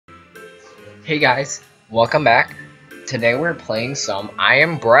Hey guys, welcome back. Today we're playing some I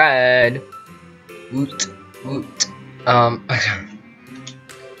Am Bread. Woot woot.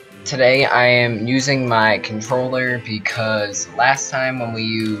 Today I am using my controller because last time when we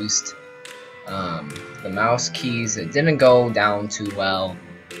used the mouse keys, it didn't go down too well.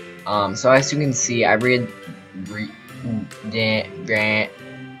 So as you can see, I redid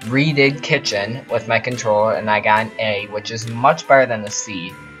kitchen with my controller, and I got an A, which is much better than a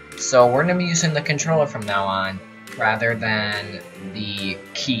C. So we're going to be using the controller from now on rather than the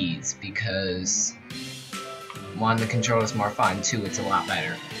keys because one, the controller is more fun, two, it's a lot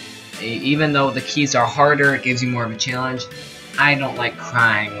better. Even though the keys are harder, it gives you more of a challenge. I don't like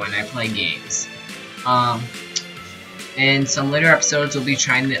crying when I play games. In some later episodes we'll be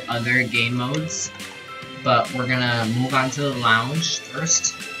trying the other game modes, but we're gonna move on to the lounge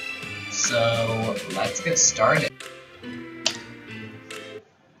first. So let's get started.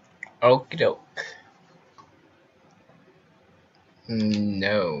 Okie doke.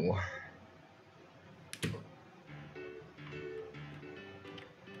 No.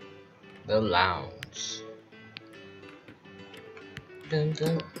 The lounge. Dun,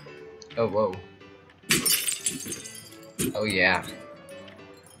 dun. Oh, whoa. Oh, yeah.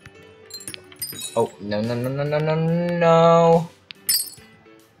 Oh, no, no, no, no, no, no, no.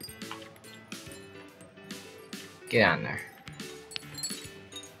 Get on there.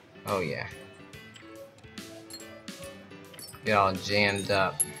 Oh, yeah. Get all jammed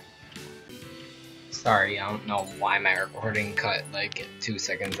up. Sorry, I don't know why my recording cut like 2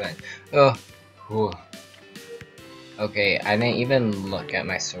 seconds in. Oh, whew. Okay, I didn't even look at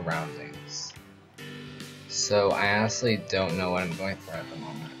my surroundings. So I honestly don't know what I'm going for at the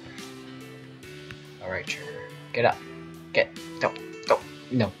moment. Alright, trigger. Get up. Don't,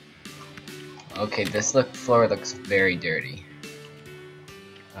 no. Okay, this floor looks very dirty.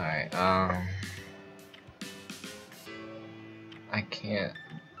 Alright, I can't.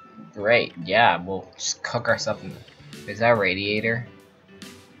 Great, yeah, we'll just cook ourselves in the... Is that a radiator?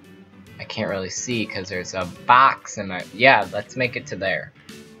 I can't really see because there's a box in my... Yeah, let's make it to there.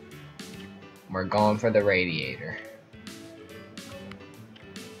 We're going for the radiator.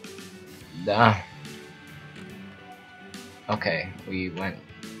 Duh. Okay, we went...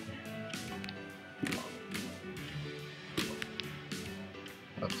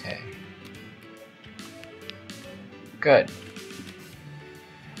 Okay. Good.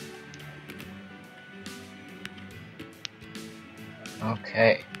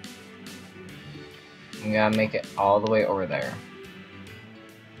 Okay. I'm gonna make it all the way over there.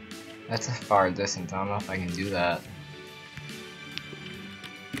 That's a far distance. I don't know if I can do that.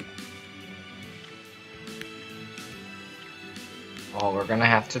 Well, we're gonna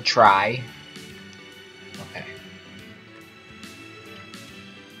have to try. Okay.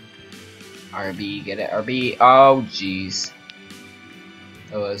 RB, get it? RB. Oh, jeez.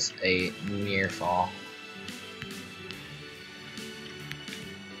 That was a near fall.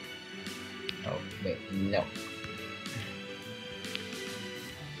 Oh, wait, no.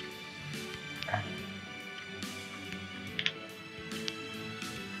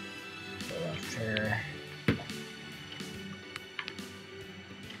 Go left here.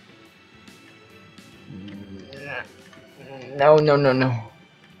 No, no, no, no.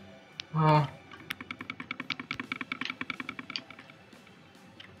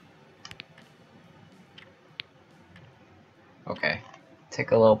 Okay,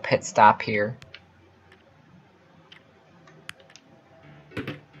 take a little pit stop here.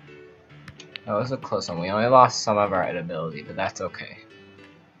 That was a close one. We only lost some of our edibility, but that's okay.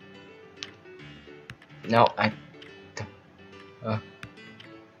 No,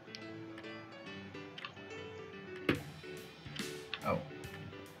 Oh.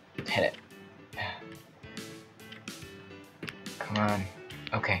 Hit it. Come on.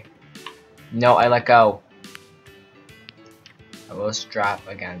 Okay. No, I let go. I will just drop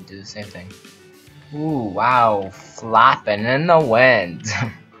again. Do the same thing. Ooh, wow. Flopping in the wind.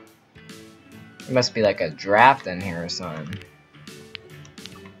 There must be like a draft in here or something.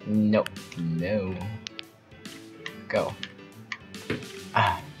 Nope. No. Go.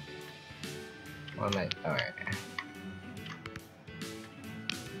 Ah. What am I? Alright.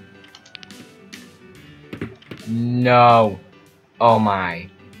 No. Oh my.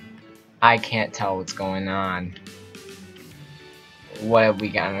 I can't tell what's going on. What have we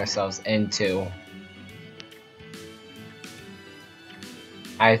gotten ourselves into?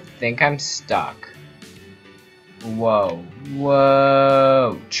 I think I'm stuck. Whoa.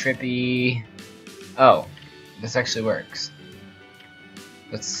 Whoa. Trippy. Oh. This actually works.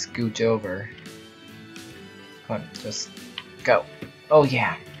 Let's scooch over. Come on. Just go. Oh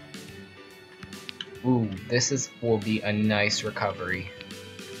yeah. Ooh, will be a nice recovery.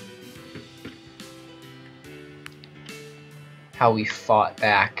 How we fought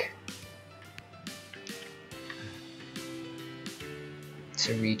back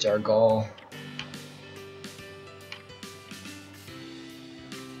to reach our goal.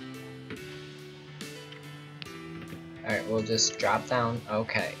 Alright, we'll just drop down.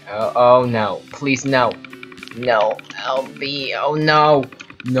 Okay. Oh no. Please no. No. LB. Oh no.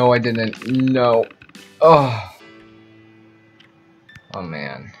 No, I didn't. No. Oh. Oh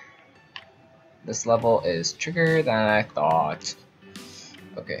man. This level is trickier than I thought.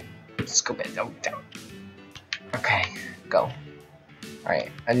 Okay. Scoop it. Oh, down. Okay. Go.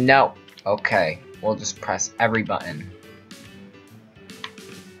 Alright. No. Okay. We'll just press every button.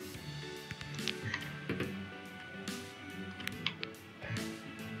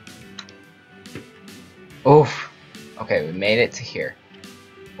 Oof. Okay, we made it to here.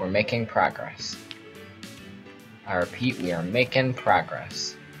 We're making progress. I repeat, we are making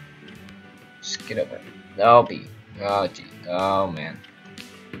progress. Just get over it. Oh, B. Oh, G. Oh, man.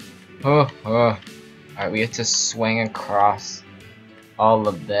 Oh. Alright, we have to swing across all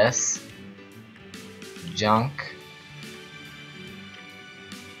of this junk.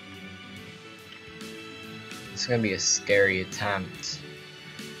 It's gonna be a scary attempt.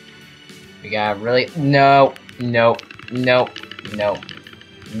 We gotta really. No.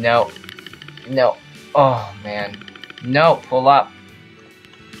 Oh, man. No, pull up.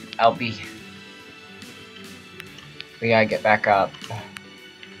 LB. We gotta get back up.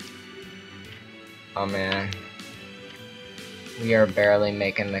 Oh, man. We are barely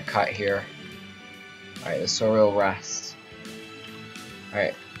making the cut here. Alright, the sword will rest.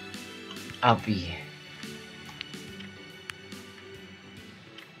 Alright. LB.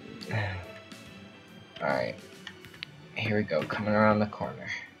 Alright. Here we go, coming around the corner.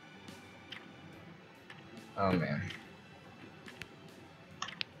 Oh man.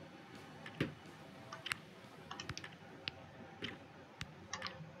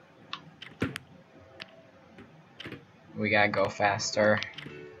 We gotta go faster.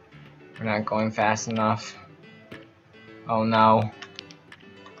 We're not going fast enough. Oh no.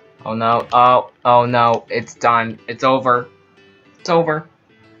 Oh no. Oh no. It's done. It's over. It's over.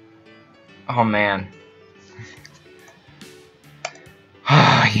 Oh man.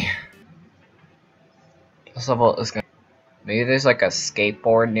 Oh yeah. This level is gonna. Maybe there's like a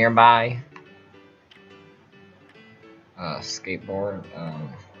skateboard nearby. Skateboard.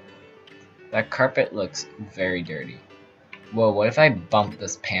 That carpet looks very dirty. Whoa, what if I bump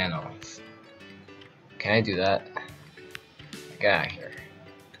this pan off? Can I do that? Get out of here.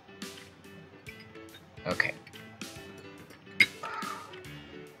 Okay.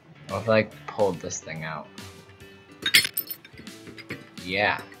 What if I pulled this thing out?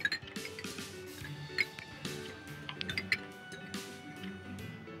 Yeah.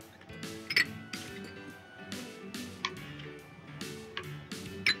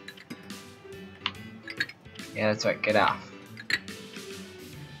 Yeah, that's right, get off.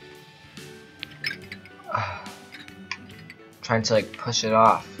 Trying to like push it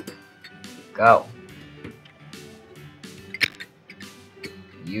off. Go.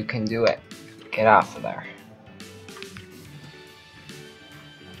 You can do it. Get off of there.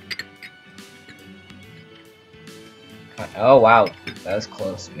 Oh wow, that was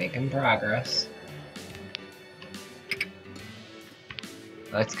close. Making progress.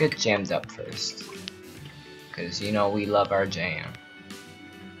 Let's get jammed up first. Because you know we love our jam.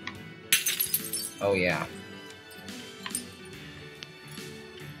 Oh yeah.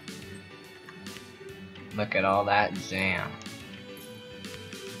 Look at all that jam.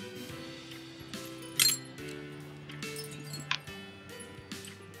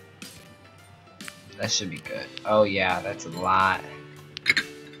 That should be good. Oh yeah, that's a lot.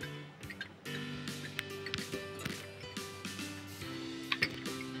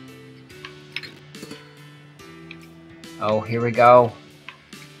 Oh, here we go.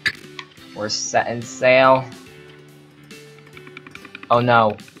 We're setting sail. Oh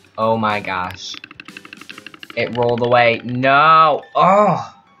no. Oh my gosh. It rolled away. No!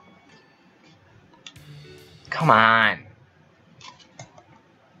 Oh! Come on.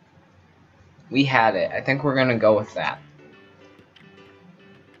 We had it. I think we're gonna go with that.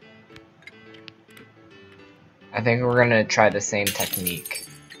 I think we're gonna try the same technique.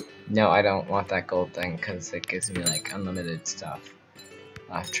 No, I don't want that gold thing because it gives me like unlimited stuff.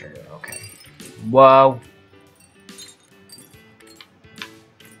 Left trigger, okay. Whoa!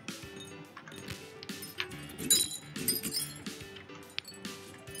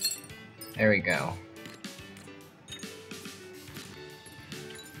 There we go.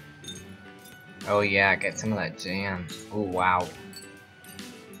 Oh yeah, get some of that jam. Oh wow.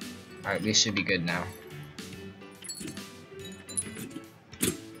 Alright, we should be good now.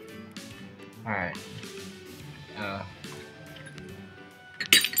 Alright.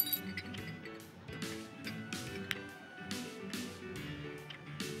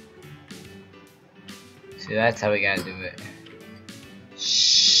 See, that's how we gotta do it.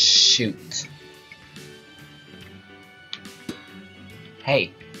 Shoot.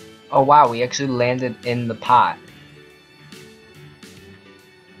 Hey. Oh wow, we actually landed in the pot.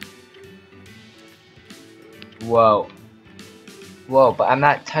 Whoa. Whoa, but I'm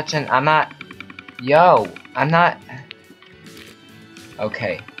not touching, I'm not... Yo, I'm not...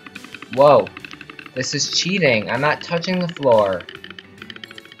 Okay. Whoa. This is cheating. I'm not touching the floor.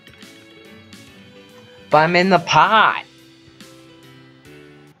 But I'm in the pot!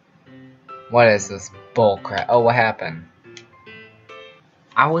 What is this bullcrap? Oh, what happened?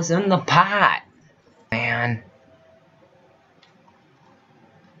 I was in the pot! Man.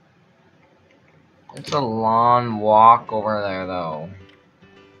 It's a long walk over there, though.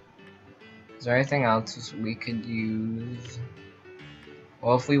 Is there anything else we could use?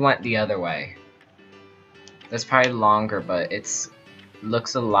 Well, if we went the other way. That's probably longer, but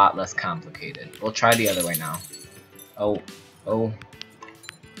looks a lot less complicated. We'll try the other way now. Oh. Oh.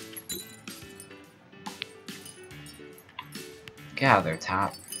 Get out of there,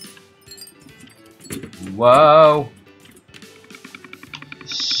 Top. Whoa!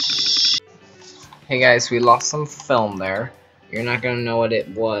 Hey guys, we lost some film there. You're not gonna know what it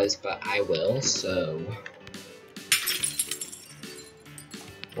was, but I will, so...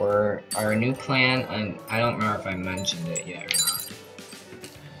 Our new plan, and I don't remember if I mentioned it yet or not.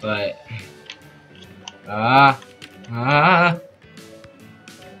 But...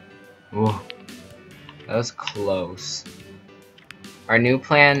 Ooh, that was close. Our new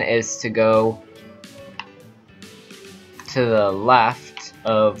plan is to go to the left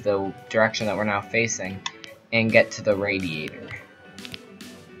of the direction that we're now facing and get to the radiator.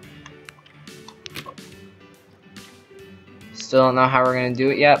 Still don't know how we're gonna do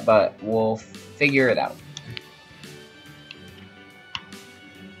it yet, but we'll figure it out.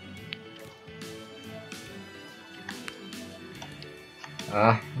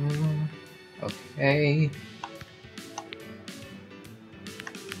 Okay.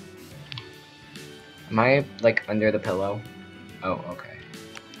 Am I, like, under the pillow? Oh, okay.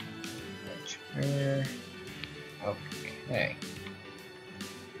 Where? Okay.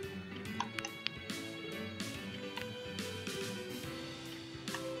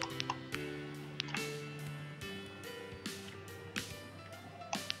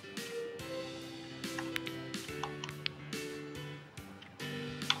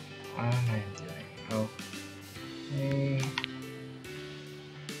 What am I doing? Okay.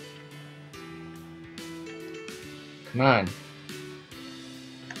 Come on.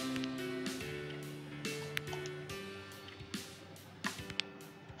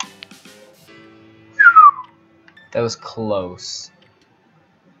 That was close.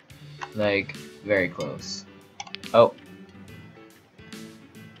 Like, very close. Oh.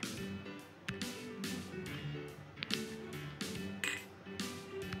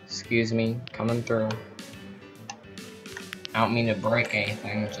 Excuse me, coming through. I don't mean to break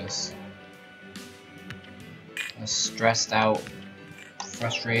anything, just stressed out,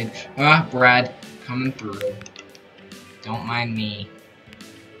 frustrated. Brad, coming through. Don't mind me.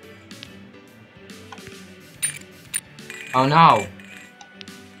 Oh no!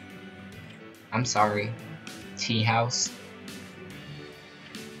 I'm sorry. Tea house.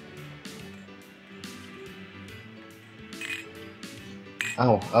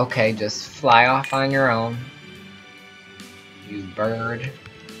 Oh, okay, just fly off on your own. You bird.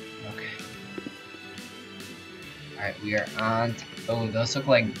 Okay. Alright, we are on. Oh, those look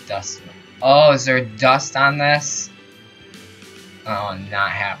like dust. Oh, is there dust on this? Oh,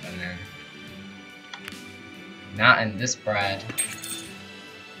 not happening. Not in this bread.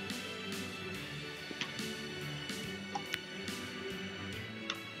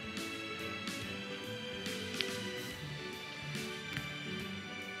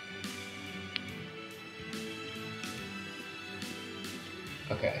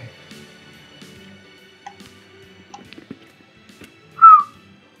 Okay.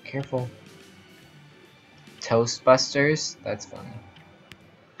 Careful. Toastbusters? That's funny.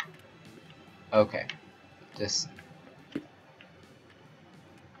 Okay. Just...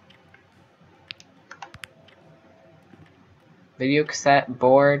 Video cassette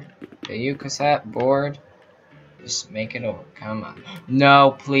board. Video cassette board. Just make it over. Come on.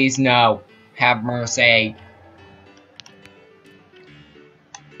 No, please, no. Have mercy.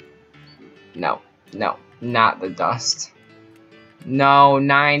 No, no, not the dust. No,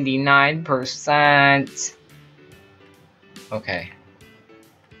 99%. Okay.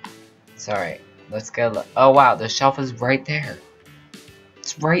 It's alright. Let's get a look. Oh wow, the shelf is right there.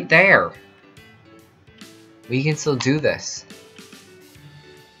 It's right there. We can still do this.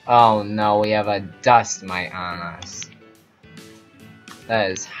 Oh no, we have a dust mite on us.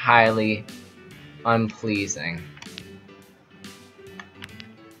 That is highly unpleasing.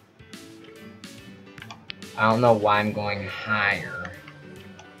 I don't know why I'm going higher.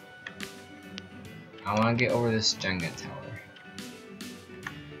 I want to get over this Jenga tower.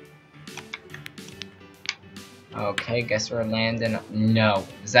 Okay, guess we're landing. No.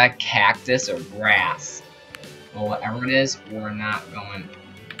 Is that cactus or grass? Well, whatever it is, we're not going.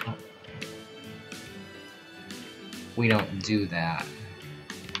 We don't do that.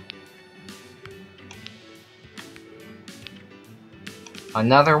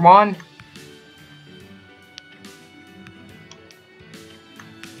 Another one?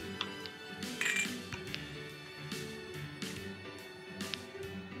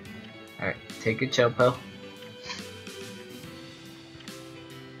 Alright, take a chill pill.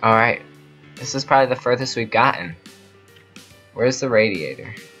 Alright, this is probably the furthest we've gotten. Where's the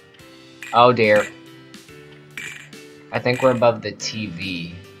radiator? Oh dear. I think we're above the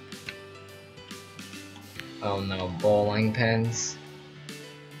TV. Oh no, bowling pins.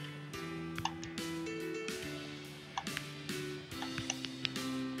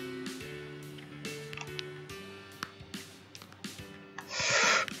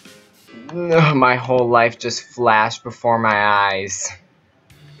 My whole life just flashed before my eyes.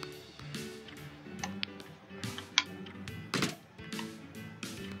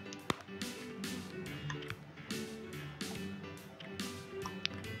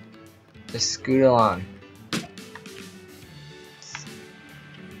 Just scoot along.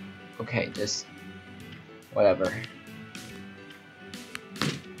 Okay, just whatever.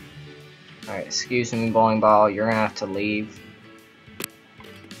 Alright, excuse me, bowling ball, you're gonna have to leave.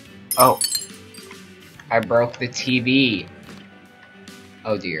 Oh, I broke the TV.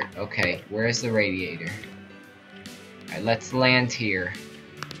 Oh dear, okay, where's the radiator? Alright, let's land here.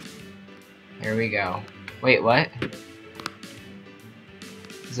 Here we go. Wait, what?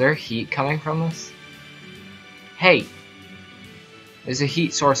 Is there heat coming from this? Hey! There's a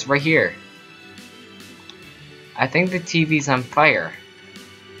heat source right here. I think the TV's on fire.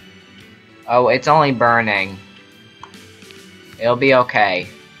 Oh, it's only burning. It'll be okay.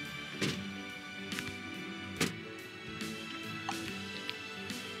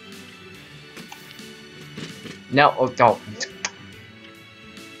 No, oh, don't.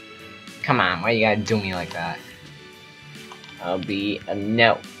 Come on, why you gotta do me like that? I'll be a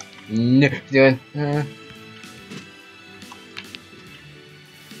no. No, doing.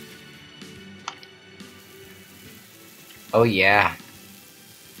 Oh yeah.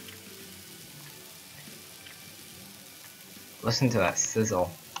 Listen to that sizzle.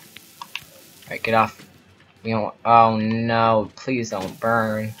 Alright, get off. We don't. Oh no! Please don't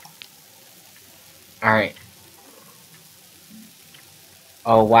burn. Alright.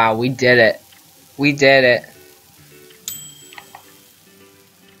 Oh wow, we did it. We did it.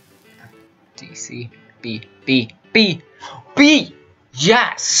 DC, B, B, B, B!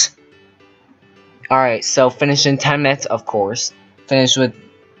 Yes! Alright, so finish in 10 minutes, of course. Finish with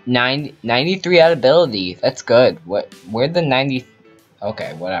 93 out of ability. That's good. Where'd the 90...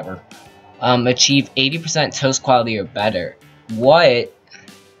 Okay, whatever. Achieve 80% toast quality or better. What?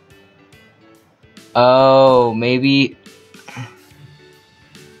 Oh, maybe...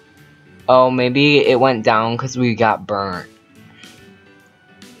 Oh, maybe it went down because we got burnt.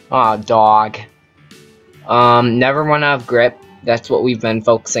 Aw, dog. Never run out of grip. That's what we've been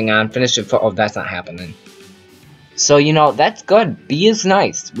focusing on. Finish it. Oh, that's not happening. So, you know, that's good. B is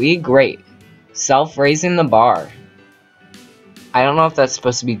nice. We great. Self-raising the bar. I don't know if that's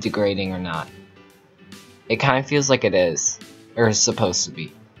supposed to be degrading or not. It kind of feels like it is. Or is supposed to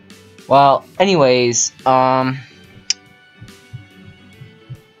be. Well, anyways,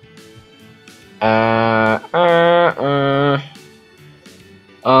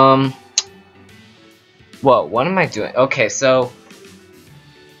 whoa, what am I doing? Okay, so,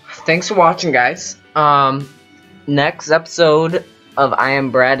 thanks for watching, guys. Next episode of I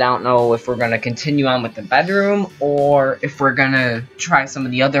Am Bread, I don't know if we're gonna continue on with the bedroom, or if we're gonna try some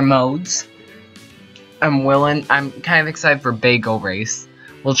of the other modes. I'm kind of excited for Bagel Race.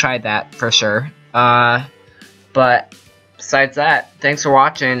 We'll try that for sure. But, besides that, thanks for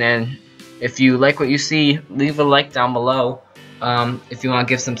watching, and if you like what you see, leave a like down below. If you want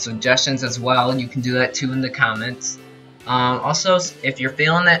to give some suggestions as well, you can do that too in the comments. Also, if you're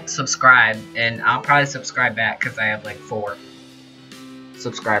feeling it, subscribe, and I'll probably subscribe back because I have like 4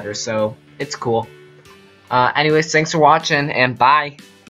 subscribers, so it's cool. Anyways, thanks for watching, and bye.